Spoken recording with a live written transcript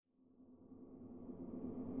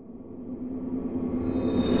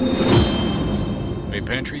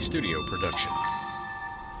Pantry Studio production.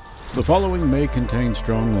 The following may contain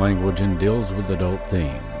strong language and deals with adult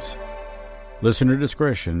themes. Listener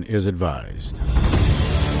discretion is advised.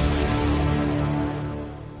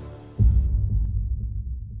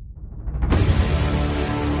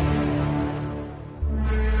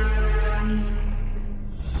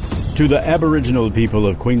 To the Aboriginal people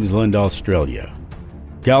of Queensland, Australia,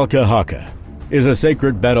 Kalka Haka is a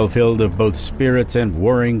sacred battlefield of both spirits and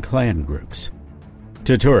warring clan groups.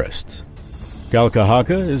 To tourists, Kalka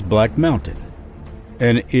Haka is Black Mountain,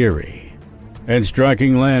 an eerie and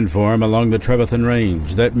striking landform along the Trevethan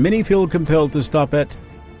Range that many feel compelled to stop at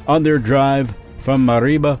on their drive from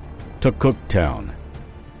Mariba to Cooktown.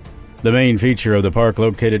 The main feature of the park,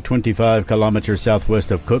 located 25 kilometers southwest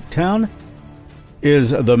of Cooktown, is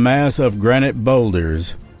the mass of granite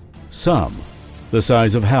boulders, some the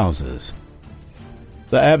size of houses.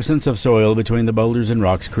 The absence of soil between the boulders and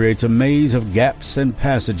rocks creates a maze of gaps and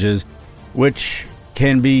passages which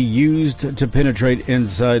can be used to penetrate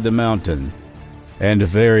inside the mountain, and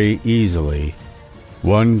very easily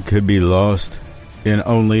one could be lost in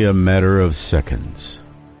only a matter of seconds.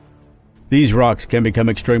 These rocks can become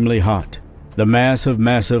extremely hot. The mass of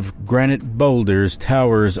massive granite boulders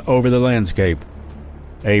towers over the landscape,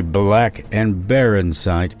 a black and barren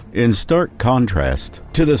sight in stark contrast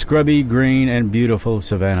to the scrubby green and beautiful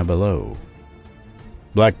savanna below.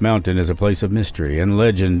 Black Mountain is a place of mystery and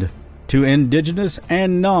legend to Indigenous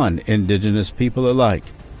and non-Indigenous people alike.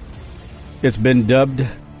 It's been dubbed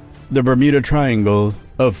the Bermuda Triangle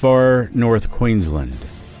of far north Queensland,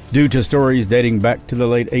 due to stories dating back to the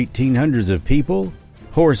late 1800s of people,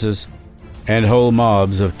 horses, and whole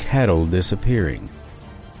mobs of cattle disappearing.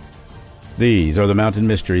 These are the Mountain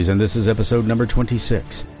Mysteries, and this is episode number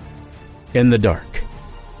 26, In the Dark,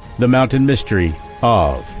 the Mountain Mystery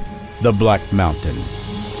of the Black Mountain.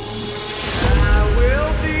 I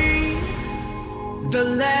will be the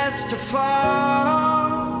last to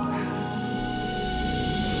fall.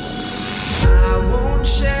 I won't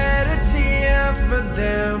shed a tear for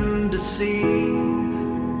them to see.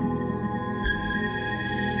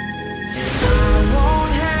 And I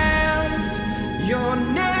won't have your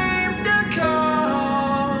name.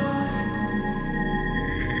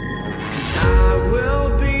 I will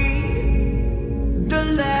be the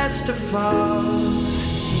last to fall.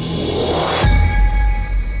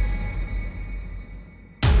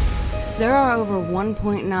 There are over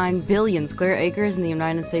 1.9 billion square acres in the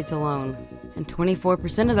United States alone, and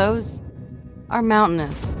 24% of those are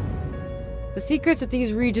mountainous. The secrets that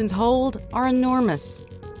these regions hold are enormous.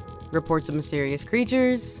 Reports of mysterious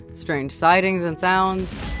creatures, strange sightings and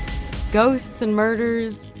sounds, ghosts and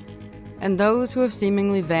murders, and those who have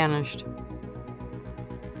seemingly vanished.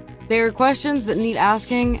 They are questions that need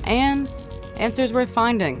asking and answers worth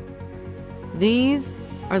finding. These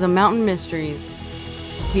are the Mountain Mysteries.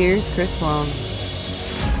 Here's Chris Sloan.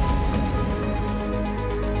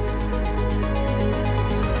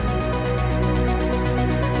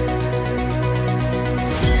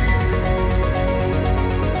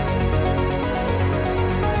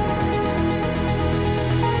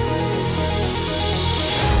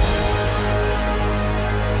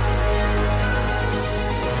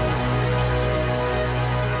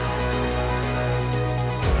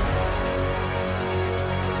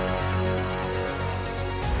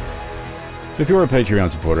 If you're a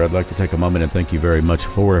Patreon supporter, I'd like to take a moment and thank you very much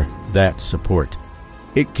for that support.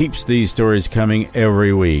 It keeps these stories coming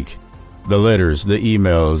every week. The letters, the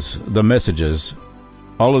emails, the messages,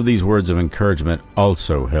 all of these words of encouragement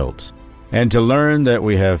also helps. And to learn that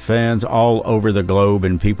we have fans all over the globe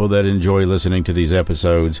and people that enjoy listening to these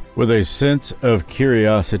episodes with a sense of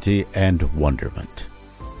curiosity and wonderment.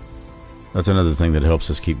 That's another thing that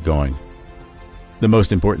helps us keep going. The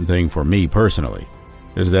most important thing for me personally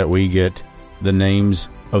is that we get the names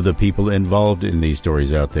of the people involved in these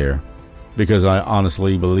stories out there, because I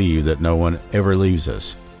honestly believe that no one ever leaves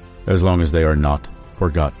us as long as they are not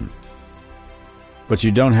forgotten. But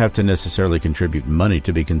you don't have to necessarily contribute money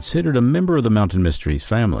to be considered a member of the Mountain Mysteries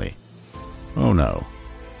family. Oh no.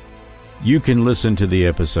 You can listen to the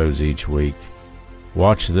episodes each week,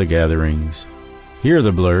 watch the gatherings, hear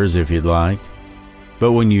the blurs if you'd like,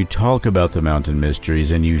 but when you talk about the Mountain Mysteries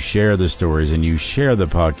and you share the stories and you share the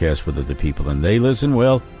podcast with other people and they listen,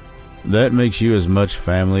 well, that makes you as much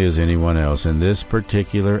family as anyone else. In this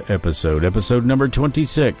particular episode, episode number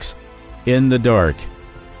 26, In the Dark,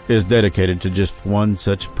 is dedicated to just one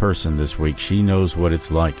such person this week. She knows what it's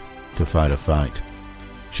like to fight a fight.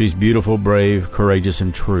 She's beautiful, brave, courageous,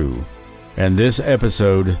 and true. And this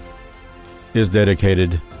episode is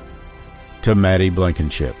dedicated to Maddie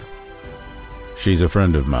Blankenship. She's a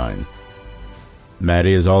friend of mine.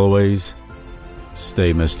 Maddie, as always,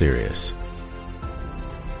 stay mysterious.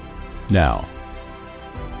 Now,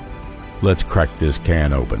 let's crack this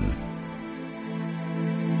can open.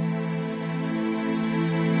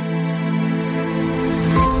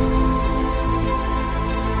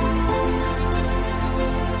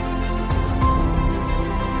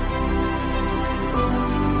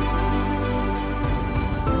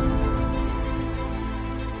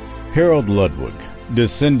 Harold Ludwig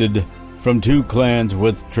descended from two clans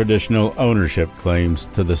with traditional ownership claims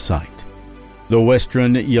to the site, the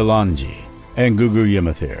Western Yalanji and Gugu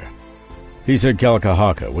Yamathir. He said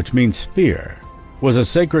Kalkahaka, which means spear, was a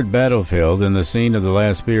sacred battlefield and the scene of the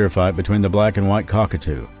last spear fight between the black and white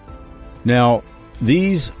cockatoo. Now,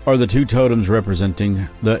 these are the two totems representing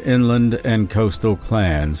the inland and coastal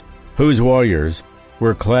clans whose warriors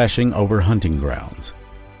were clashing over hunting grounds.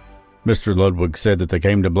 Mr. Ludwig said that they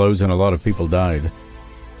came to blows and a lot of people died.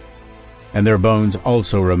 And their bones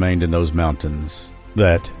also remained in those mountains,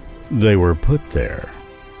 that they were put there.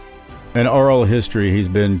 An oral history he's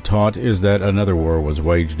been taught is that another war was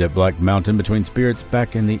waged at Black Mountain between spirits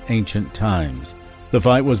back in the ancient times. The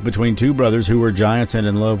fight was between two brothers who were giants and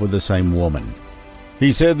in love with the same woman.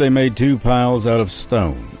 He said they made two piles out of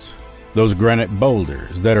stones, those granite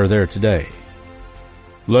boulders that are there today.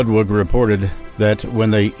 Ludwig reported that when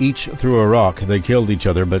they each threw a rock, they killed each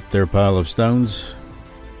other, but their pile of stones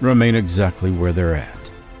remain exactly where they're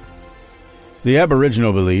at. The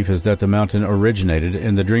Aboriginal belief is that the mountain originated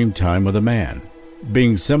in the dream time of a man,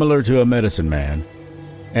 being similar to a medicine man,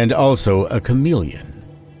 and also a chameleon,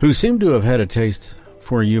 who seemed to have had a taste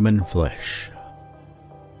for human flesh.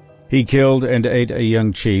 He killed and ate a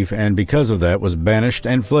young chief, and because of that was banished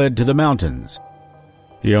and fled to the mountains.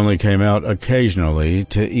 He only came out occasionally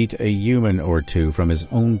to eat a human or two from his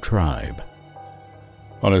own tribe.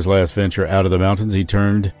 On his last venture out of the mountains, he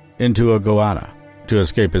turned into a goanna to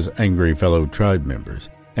escape his angry fellow tribe members,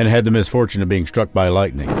 and had the misfortune of being struck by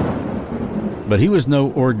lightning. But he was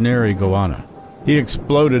no ordinary goanna. He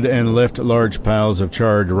exploded and left large piles of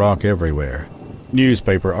charred rock everywhere.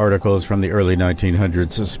 Newspaper articles from the early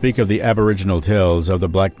 1900s speak of the Aboriginal tales of the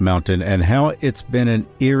Black Mountain and how it's been an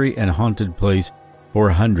eerie and haunted place for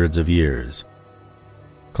hundreds of years.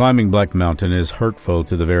 Climbing Black Mountain is hurtful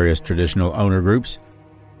to the various traditional owner groups,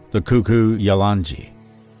 the Kuku Yalanji,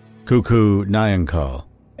 Kuku Nyankal,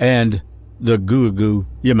 and the Gugu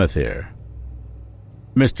Yamathir.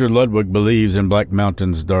 Mr. Ludwig believes in Black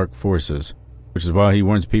Mountain's dark forces, which is why he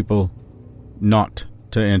warns people not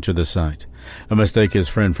to enter the site, a mistake his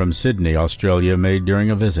friend from Sydney, Australia, made during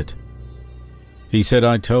a visit. He said,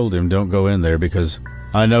 "I told him don't go in there because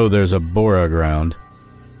I know there's a Bora ground,"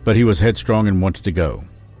 but he was headstrong and wanted to go.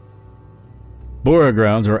 Bora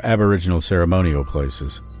grounds are Aboriginal ceremonial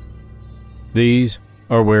places. These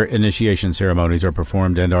are where initiation ceremonies are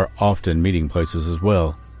performed and are often meeting places as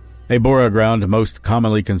well. A Bora ground most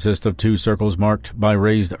commonly consists of two circles marked by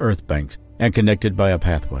raised earth banks and connected by a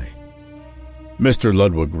pathway. Mr.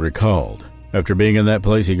 Ludwig recalled, after being in that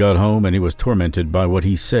place, he got home and he was tormented by what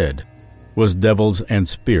he said was devils and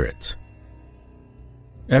spirits.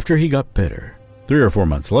 After he got better, 3 or 4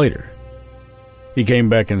 months later, he came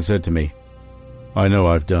back and said to me, "I know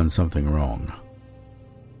I've done something wrong."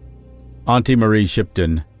 Auntie Marie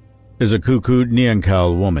Shipton is a Kuku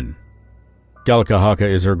Nyankal woman. Kalkahaka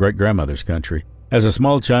is her great-grandmother's country. As a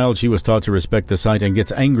small child, she was taught to respect the site and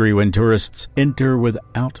gets angry when tourists enter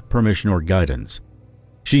without permission or guidance.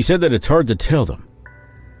 She said that it's hard to tell them.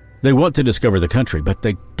 They want to discover the country, but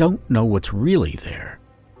they don't know what's really there,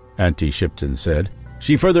 Auntie Shipton said.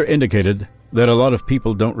 She further indicated that a lot of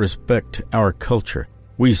people don't respect our culture.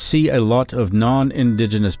 We see a lot of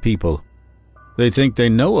non-indigenous people. They think they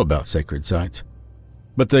know about sacred sites,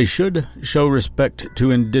 but they should show respect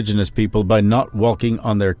to indigenous people by not walking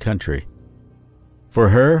on their country. For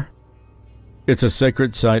her, it's a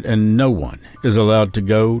sacred site and no one is allowed to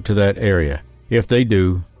go to that area. If they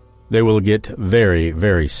do, they will get very,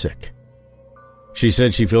 very sick. She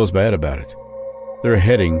said she feels bad about it. They're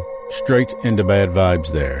heading straight into bad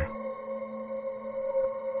vibes there.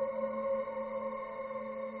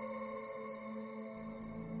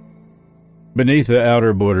 Beneath the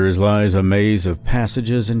outer borders lies a maze of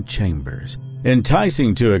passages and chambers,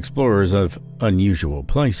 enticing to explorers of unusual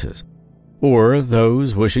places, or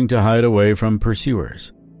those wishing to hide away from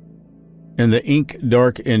pursuers. In the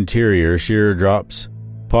ink-dark interior, sheer drops,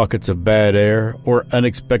 pockets of bad air, or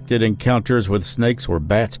unexpected encounters with snakes or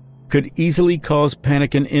bats could easily cause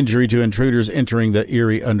panic and injury to intruders entering the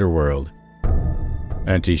eerie underworld.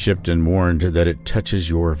 Auntie Shipton warned that it touches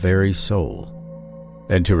your very soul,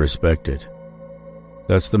 and to respect it.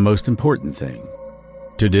 That's the most important thing.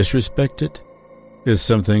 To disrespect it is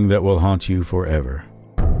something that will haunt you forever.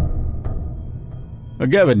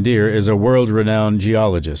 Gavin Deere is a world-renowned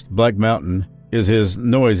geologist. Black Mountain is his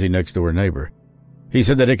noisy next-door neighbor. He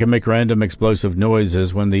said that it can make random explosive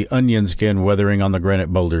noises when the onion skin weathering on the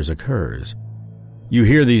granite boulders occurs. You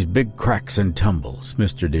hear these big cracks and tumbles,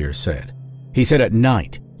 Mr. Deere said. He said at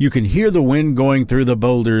night, you can hear the wind going through the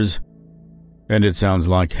boulders, and it sounds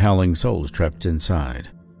like howling souls trapped inside.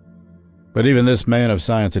 But even this man of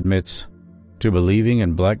science admits to believing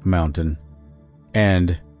in Black Mountain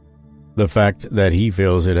and the fact that he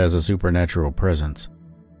feels it has a supernatural presence.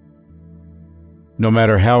 No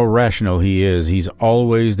matter how rational he is, he's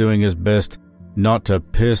always doing his best not to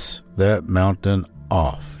piss that mountain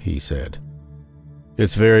off, he said.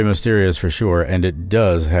 It's very mysterious for sure, and it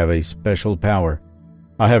does have a special power.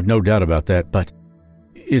 I have no doubt about that, but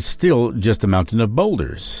it's still just a mountain of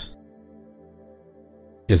boulders,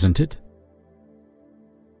 isn't it?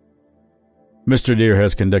 Mr. Deere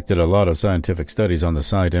has conducted a lot of scientific studies on the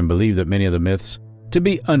site and believed that many of the myths to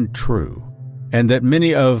be untrue, and that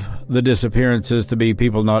many of the disappearances to be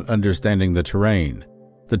people not understanding the terrain,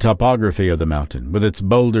 the topography of the mountain, with its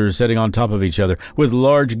boulders sitting on top of each other, with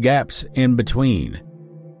large gaps in between.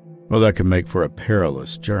 Well, that could make for a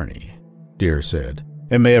perilous journey, Deere said,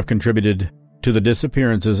 and may have contributed to the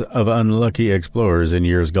disappearances of unlucky explorers in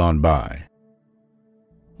years gone by.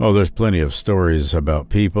 Oh, there's plenty of stories about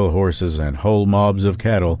people, horses, and whole mobs of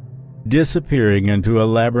cattle disappearing into a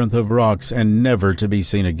labyrinth of rocks and never to be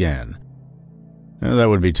seen again. And that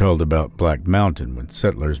would be told about Black Mountain when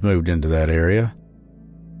settlers moved into that area.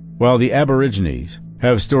 While the Aborigines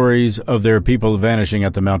have stories of their people vanishing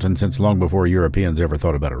at the mountain since long before Europeans ever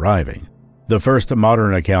thought about arriving, the first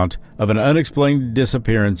modern account of an unexplained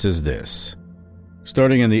disappearance is this.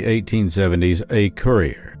 Starting in the 1870s, a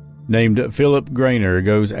courier named Philip Grainer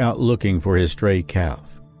goes out looking for his stray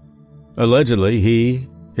calf. Allegedly, he,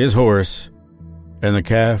 his horse, and the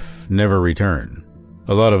calf never return.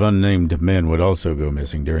 A lot of unnamed men would also go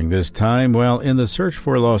missing during this time while in the search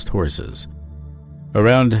for lost horses.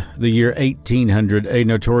 Around the year 1800, a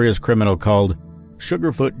notorious criminal called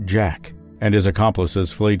Sugarfoot Jack and his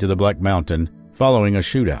accomplices flee to the Black Mountain following a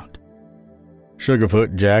shootout.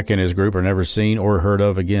 Sugarfoot Jack and his group are never seen or heard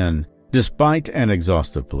of again, despite an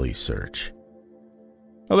exhaustive police search.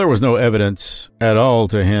 Well, there was no evidence at all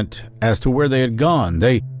to hint as to where they had gone.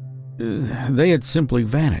 They had simply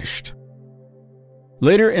vanished.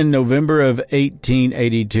 Later in November of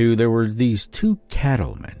 1882, there were these two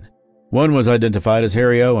cattlemen. One was identified as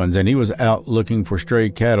Harry Owens, and he was out looking for stray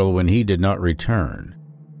cattle when he did not return.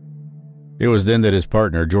 It was then that his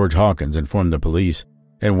partner, George Hawkins, informed the police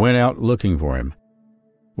and went out looking for him.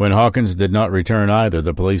 When Hawkins did not return either,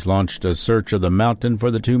 the police launched a search of the mountain for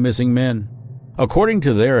the two missing men. According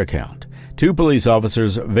to their account, two police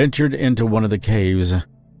officers ventured into one of the caves,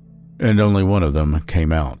 and only one of them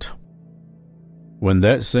came out. When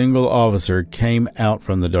that single officer came out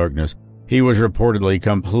from the darkness, he was reportedly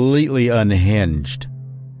completely unhinged,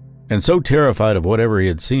 and so terrified of whatever he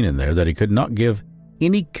had seen in there that he could not give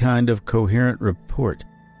any kind of coherent report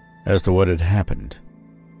as to what had happened.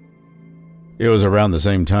 It was around the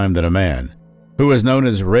same time that a man, who was known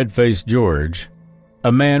as Red-Faced George,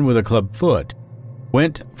 a man with a club foot,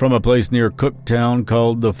 went from a place near Cooktown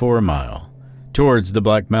called the 4 Mile, towards the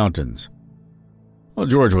Black Mountains. Well,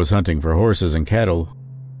 George was hunting for horses and cattle,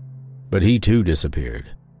 but he too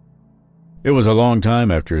disappeared. It was a long time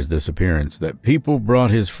after his disappearance that people brought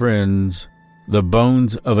his friends the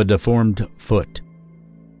bones of a deformed foot,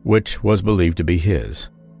 which was believed to be his.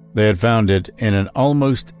 They had found it in an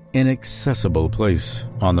almost inaccessible place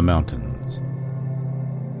on the mountains.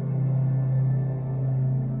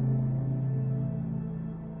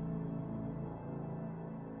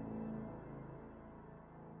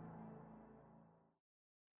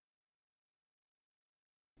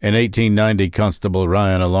 In 1890, Constable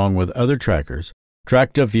Ryan, along with other trackers,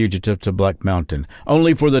 tracked a fugitive to Black Mountain,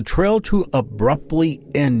 only for the trail to abruptly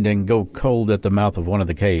end and go cold at the mouth of one of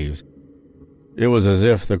the caves. It was as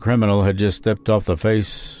if the criminal had just stepped off the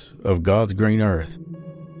face of God's green earth.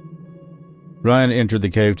 Ryan entered the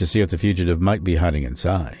cave to see if the fugitive might be hiding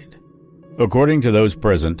inside. According to those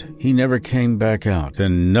present, he never came back out,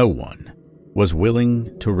 and no one was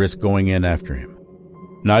willing to risk going in after him.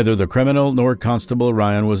 Neither the criminal nor Constable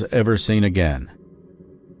Ryan was ever seen again.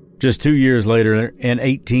 Just 2 years later, in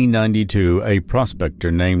 1892, a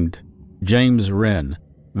prospector named James Wren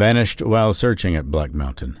vanished while searching at Black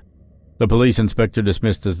Mountain. The police inspector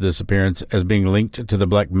dismissed his disappearance as being linked to the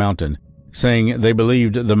Black Mountain, saying they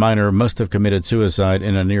believed the miner must have committed suicide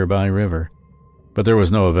in a nearby river. But there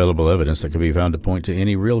was no available evidence that could be found to point to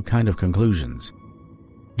any real kind of conclusions.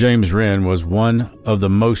 James Wren was one of the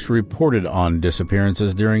most reported on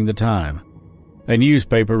disappearances during the time. A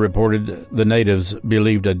newspaper reported the natives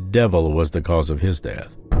believed a devil was the cause of his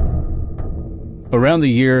death. Around the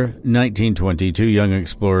year 1920, two young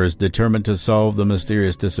explorers determined to solve the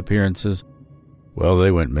mysterious disappearances. Well,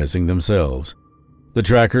 they went missing themselves. The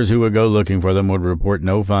trackers who would go looking for them would report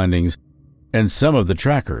no findings, and some of the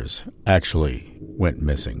trackers actually went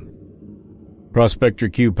missing. Prospector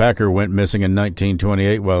Q. Packer went missing in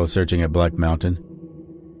 1928 while searching at Black Mountain.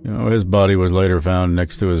 His body was later found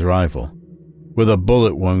next to his rifle, with a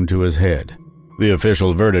bullet wound to his head. The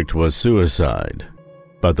official verdict was suicide,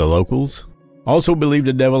 but the locals also believed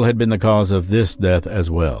a devil had been the cause of this death as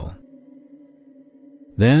well.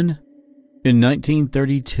 Then, in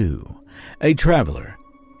 1932, a traveler,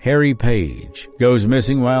 Harry Page, goes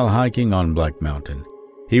missing while hiking on Black Mountain.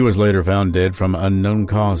 He was later found dead from unknown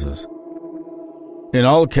causes. In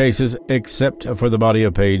all cases, except for the body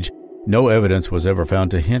of Page, no evidence was ever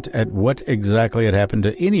found to hint at what exactly had happened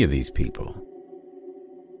to any of these people.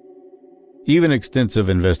 Even extensive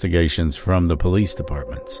investigations from the police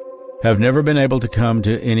departments have never been able to come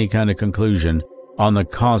to any kind of conclusion on the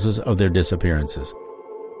causes of their disappearances.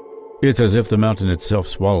 It's as if the mountain itself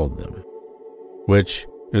swallowed them, which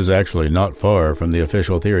is actually not far from the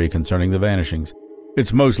official theory concerning the vanishings.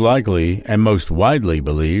 It's most likely and most widely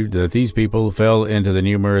believed that these people fell into the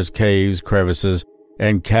numerous caves, crevices,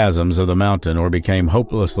 and chasms of the mountain or became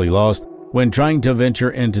hopelessly lost when trying to venture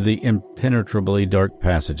into the impenetrably dark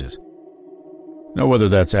passages. Now, whether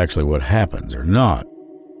that's actually what happens or not,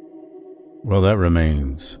 well, that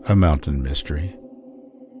remains a mountain mystery.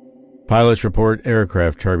 Pilots report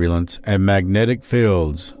aircraft turbulence and magnetic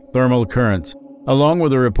fields, thermal currents, along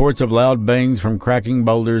with the reports of loud bangs from cracking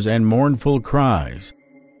boulders and mournful cries.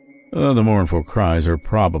 The mournful cries are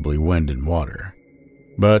probably wind and water,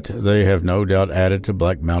 but they have no doubt added to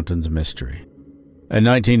Black Mountain's mystery. A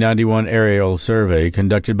 1991 aerial survey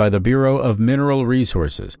conducted by the Bureau of Mineral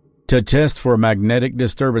Resources to test for magnetic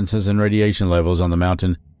disturbances and radiation levels on the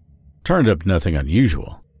mountain turned up nothing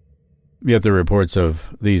unusual. Yet the reports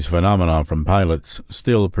of these phenomena from pilots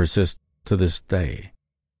still persist to this day.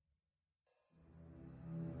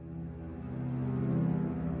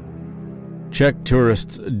 Czech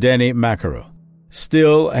tourist Danny Mackerel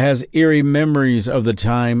still has eerie memories of the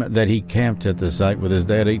time that he camped at the site with his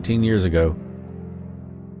dad 18 years ago.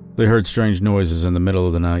 They heard strange noises in the middle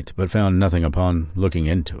of the night, but found nothing upon looking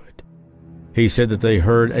into it. He said that they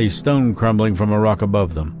heard a stone crumbling from a rock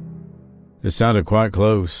above them. It sounded quite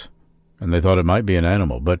close, and they thought it might be an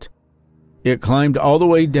animal, but it climbed all the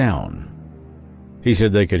way down. He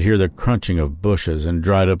said they could hear the crunching of bushes and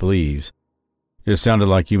dried up leaves. It sounded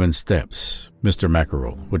like human steps, Mr.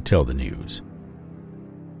 Mackerel would tell the news.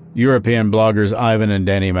 European bloggers Ivan and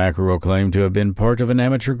Danny Mackerel claim to have been part of an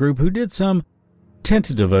amateur group who did some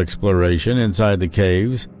tentative exploration inside the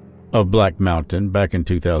caves of Black Mountain back in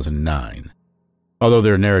 2009, although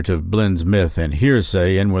their narrative blends myth and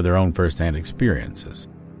hearsay in with their own first-hand experiences.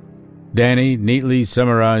 Danny neatly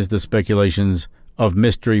summarized the speculations of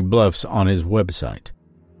Mystery Bluffs on his website.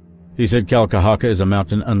 He said Kalkahuaka is a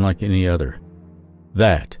mountain unlike any other.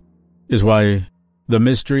 That is why the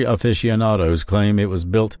mystery aficionados claim it was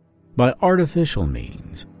built by artificial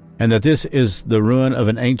means, and that this is the ruin of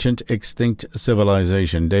an ancient, extinct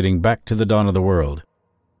civilization dating back to the dawn of the world.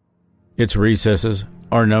 Its recesses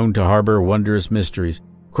are known to harbor wondrous mysteries,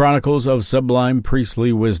 chronicles of sublime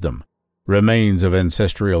priestly wisdom, remains of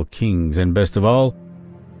ancestral kings, and best of all,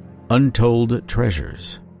 untold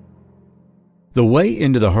treasures. The way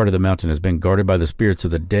into the heart of the mountain has been guarded by the spirits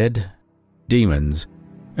of the dead, demons,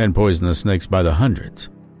 and poisonous snakes by the hundreds.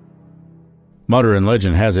 Modern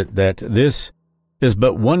legend has it that this is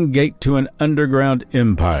but one gate to an underground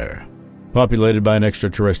empire, populated by an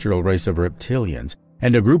extraterrestrial race of reptilians,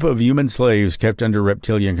 and a group of human slaves kept under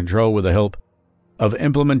reptilian control with the help of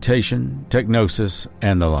implementation, technosis,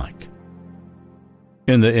 and the like.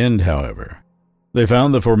 In the end, however, they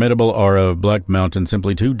found the formidable aura of Black Mountain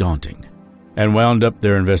simply too daunting, and wound up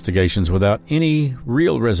their investigations without any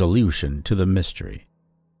real resolution to the mystery.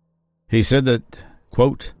 He said that,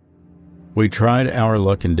 quote, "We tried our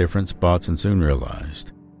luck in different spots and soon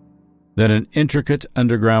realized that an intricate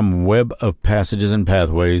underground web of passages and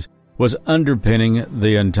pathways was underpinning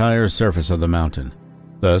the entire surface of the mountain.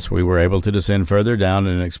 Thus, we were able to descend further down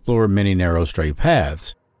and explore many narrow stray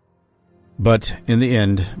paths. But in the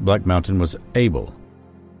end, Black Mountain was able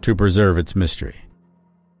to preserve its mystery.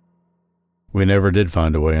 We never did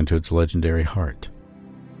find a way into its legendary heart."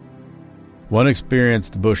 One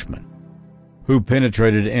experienced bushman who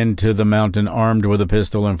penetrated into the mountain armed with a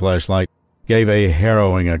pistol and flashlight gave a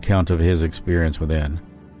harrowing account of his experience within.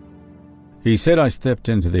 He said I stepped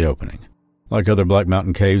into the opening. Like other Black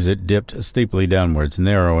Mountain caves, it dipped steeply downwards,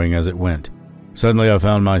 narrowing as it went. Suddenly I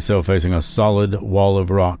found myself facing a solid wall of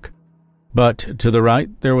rock. But to the right,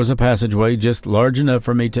 there was a passageway just large enough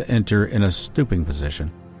for me to enter in a stooping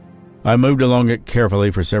position. I moved along it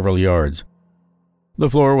carefully for several yards. The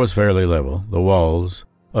floor was fairly level, the walls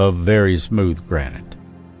of very smooth granite.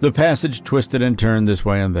 The passage twisted and turned this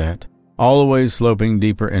way and that, all the way sloping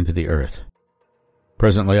deeper into the earth.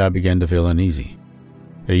 Presently I began to feel uneasy.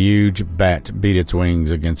 A huge bat beat its wings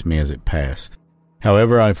against me as it passed.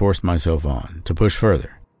 However, I forced myself on, to push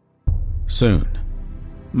further. Soon,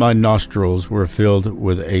 my nostrils were filled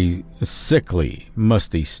with a sickly,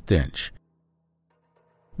 musty stench.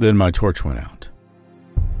 Then my torch went out.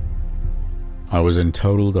 I was in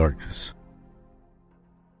total darkness.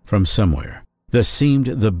 From somewhere that seemed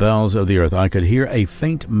the bowels of the earth, I could hear a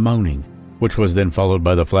faint moaning, which was then followed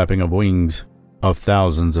by the flapping of wings of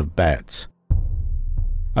thousands of bats.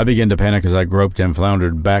 I began to panic as I groped and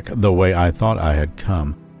floundered back the way I thought I had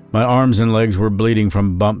come. My arms and legs were bleeding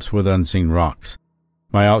from bumps with unseen rocks.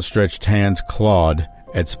 My outstretched hands clawed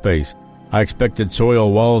at space. I expected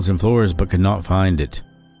soil walls and floors, but could not find it.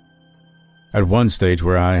 At one stage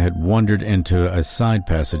where I had wandered into a side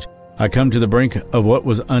passage, I come to the brink of what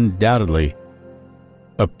was undoubtedly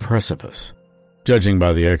a precipice. Judging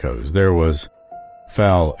by the echoes, there was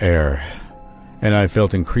foul air, and I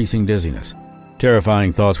felt increasing dizziness.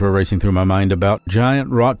 Terrifying thoughts were racing through my mind about giant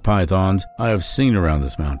rock pythons I have seen around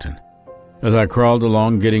this mountain. As I crawled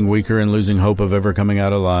along, getting weaker and losing hope of ever coming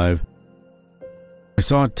out alive, I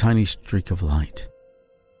saw a tiny streak of light.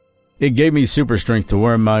 It gave me super strength to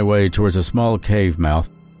worm my way towards a small cave mouth,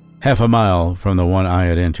 half a mile from the one I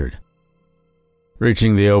had entered.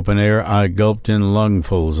 Reaching the open air, I gulped in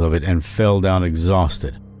lungfuls of it and fell down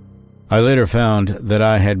exhausted. I later found that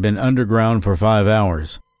I had been underground for 5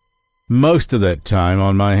 hours, most of that time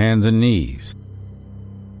on my hands and knees.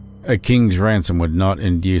 A king's ransom would not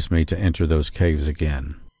induce me to enter those caves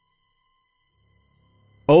again.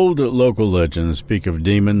 Old local legends speak of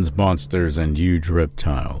demons, monsters, and huge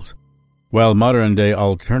reptiles, while modern-day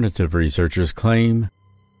alternative researchers claim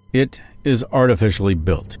it is artificially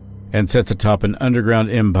built and sits atop an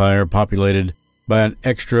underground empire populated by an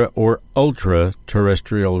extra or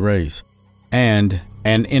ultra-terrestrial race and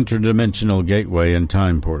an interdimensional gateway and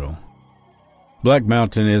time portal. Black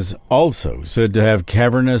Mountain is also said to have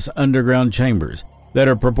cavernous underground chambers that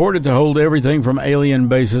are purported to hold everything from alien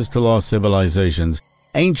bases to lost civilizations,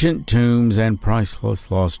 ancient tombs, and priceless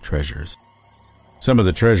lost treasures. Some of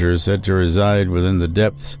the treasures said to reside within the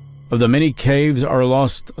depths of the many caves are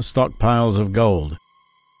lost stockpiles of gold,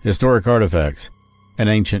 historic artifacts, and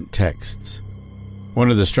ancient texts. One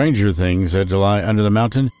of the stranger things said to lie under the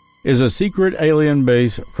mountain is a secret alien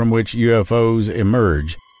base from which UFOs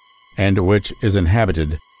emerge and which is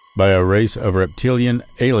inhabited by a race of reptilian,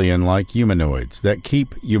 alien-like humanoids that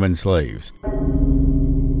keep human slaves.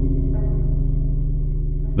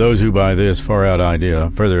 Those who buy this far-out idea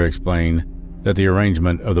further explain that the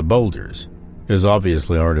arrangement of the boulders is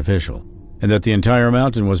obviously artificial, and that the entire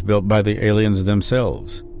mountain was built by the aliens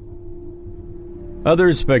themselves.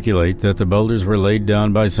 Others speculate that the boulders were laid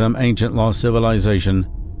down by some ancient lost civilization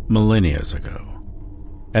millennia ago,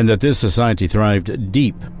 and that this society thrived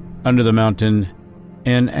deep under the mountain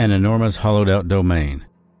in an enormous hollowed-out domain.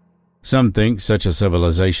 Some think such a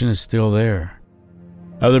civilization is still there.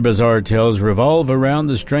 Other bizarre tales revolve around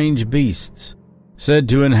the strange beasts said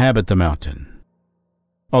to inhabit the mountain.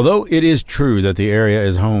 Although it is true that the area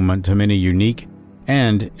is home to many unique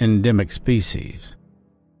and endemic species,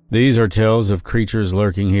 these are tales of creatures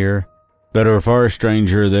lurking here that are far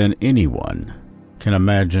stranger than anyone can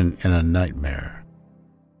imagine in a nightmare.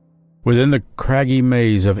 Within the craggy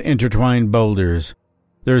maze of intertwined boulders,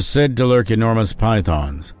 there is said to lurk enormous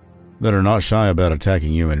pythons that are not shy about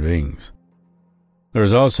attacking human beings. There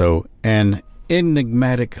is also an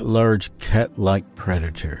enigmatic large cat-like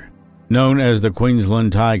predator, known as the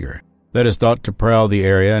Queensland tiger, that is thought to prowl the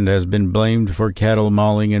area and has been blamed for cattle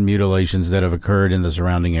mauling and mutilations that have occurred in the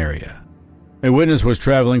surrounding area. A witness was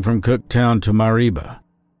traveling from Cooktown to Mariba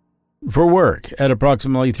for work at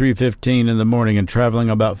approximately 3:15 in the morning and traveling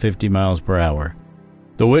about 50 miles per hour.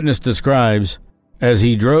 The witness describes as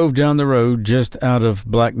he drove down the road just out of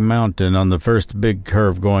Black Mountain on the first big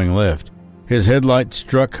curve going left, his headlight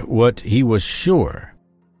struck what he was sure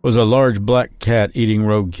was a large black cat eating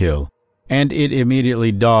roadkill, and it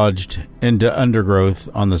immediately dodged into undergrowth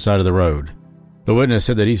on the side of the road. The witness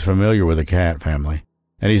said that he's familiar with the cat family,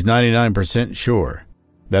 and he's 99% sure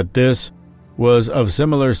that this was of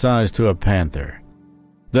similar size to a panther.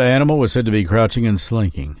 The animal was said to be crouching and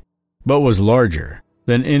slinking, but was larger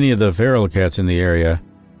than any of the feral cats in the area,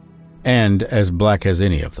 and as black as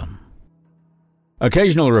any of them.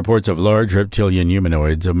 Occasional reports of large reptilian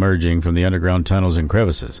humanoids emerging from the underground tunnels and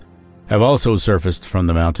crevices have also surfaced from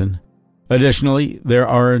the mountain. Additionally, there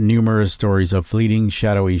are numerous stories of fleeting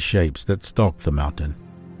shadowy shapes that stalk the mountain,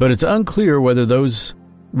 but it's unclear whether those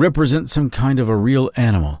represent some kind of a real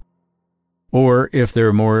animal, or if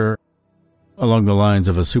they're more along the lines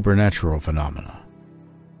of a supernatural phenomena,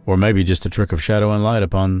 or maybe just a trick of shadow and light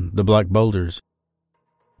upon the black boulders.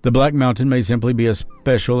 The Black Mountain may simply be a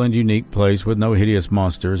special and unique place with no hideous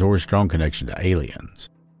monsters or strong connection to aliens.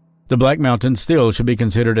 The Black Mountain still should be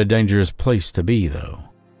considered a dangerous place to be, though.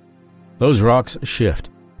 Those rocks shift,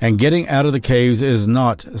 and getting out of the caves is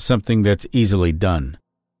not something that's easily done.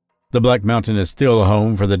 The Black Mountain is still a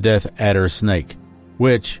home for the death adder snake,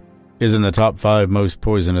 which is in the top 5 most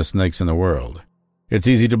poisonous snakes in the world. It's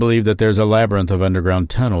easy to believe that there's a labyrinth of underground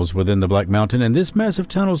tunnels within the Black Mountain, and this massive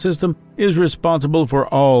tunnel system is responsible for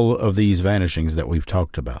all of these vanishings that we've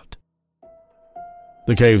talked about.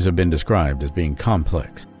 The caves have been described as being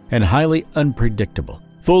complex and highly unpredictable,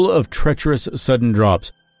 full of treacherous sudden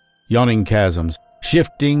drops, yawning chasms,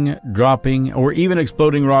 shifting, dropping, or even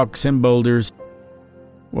exploding rocks and boulders.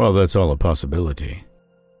 Well, that's all a possibility.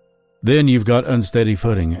 Then you've got unsteady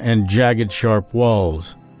footing and jagged, sharp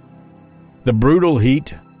walls. The brutal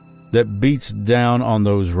heat that beats down on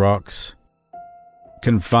those rocks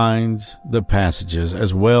confines the passages,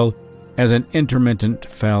 as well as an intermittent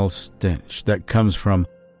foul stench that comes from,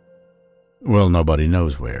 well, nobody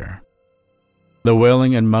knows where. The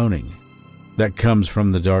wailing and moaning that comes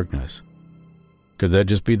from the darkness. Could that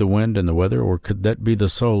just be the wind and the weather, or could that be the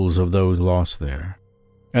souls of those lost there?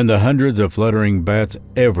 And the hundreds of fluttering bats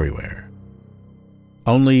everywhere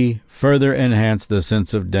only further enhance the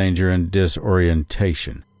sense of danger and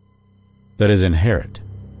disorientation that is inherent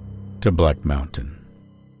to Black Mountain.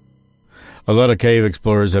 A lot of cave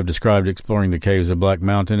explorers have described exploring the caves of Black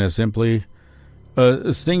Mountain as simply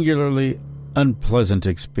a singularly unpleasant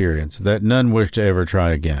experience that none wish to ever try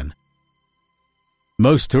again.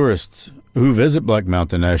 Most tourists who visit Black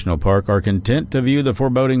Mountain National Park are content to view the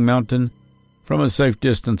foreboding mountain from a safe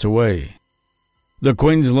distance away. The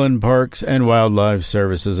Queensland Parks and Wildlife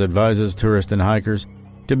Services advises tourists and hikers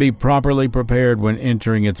to be properly prepared when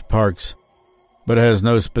entering its parks, but has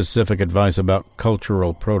no specific advice about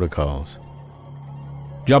cultural protocols.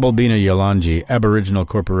 Jabalbina Yalanji Aboriginal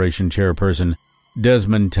Corporation chairperson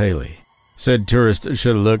Desmond Taylor said tourists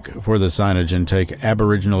should look for the signage and take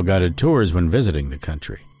Aboriginal guided tours when visiting the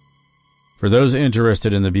country. For those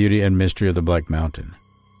interested in the beauty and mystery of the Black Mountain,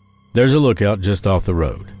 there's a lookout just off the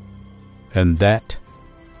road, and that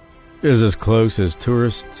is as close as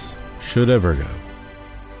tourists should ever go.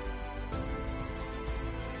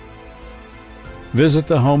 Visit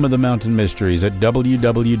the home of the Mountain Mysteries at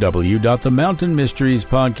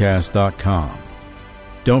www.themountainmysteriespodcast.com.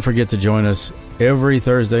 Don't forget to join us every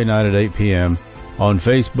Thursday night at 8 p.m. on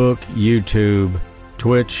Facebook, YouTube,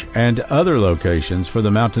 Twitch, and other locations for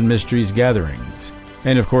the Mountain Mysteries gatherings.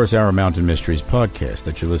 And of course, our Mountain Mysteries podcast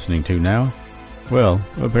that you're listening to now. Well,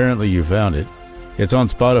 apparently you found it. It's on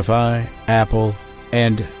Spotify, Apple,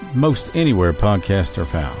 and most anywhere podcasts are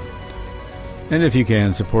found. And if you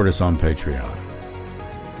can, support us on Patreon.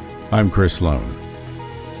 I'm Chris Sloan.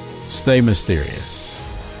 Stay mysterious.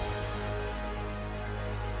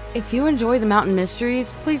 If you enjoy the Mountain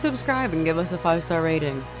Mysteries, please subscribe and give us a 5-star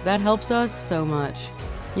rating. That helps us so much.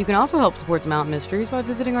 You can also help support the Mountain Mysteries by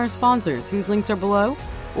visiting our sponsors, whose links are below,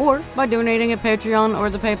 or by donating at Patreon or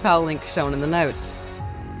the PayPal link shown in the notes.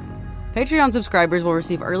 Patreon subscribers will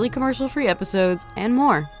receive early commercial-free episodes and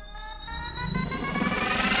more.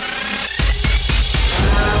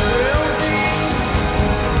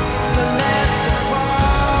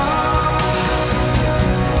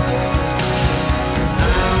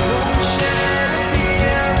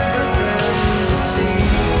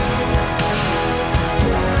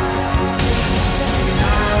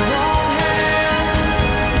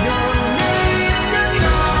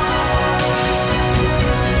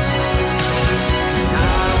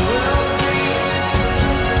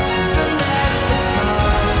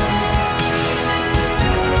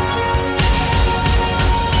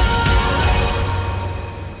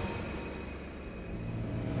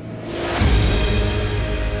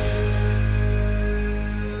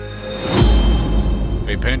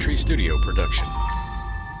 Pantry Studio production.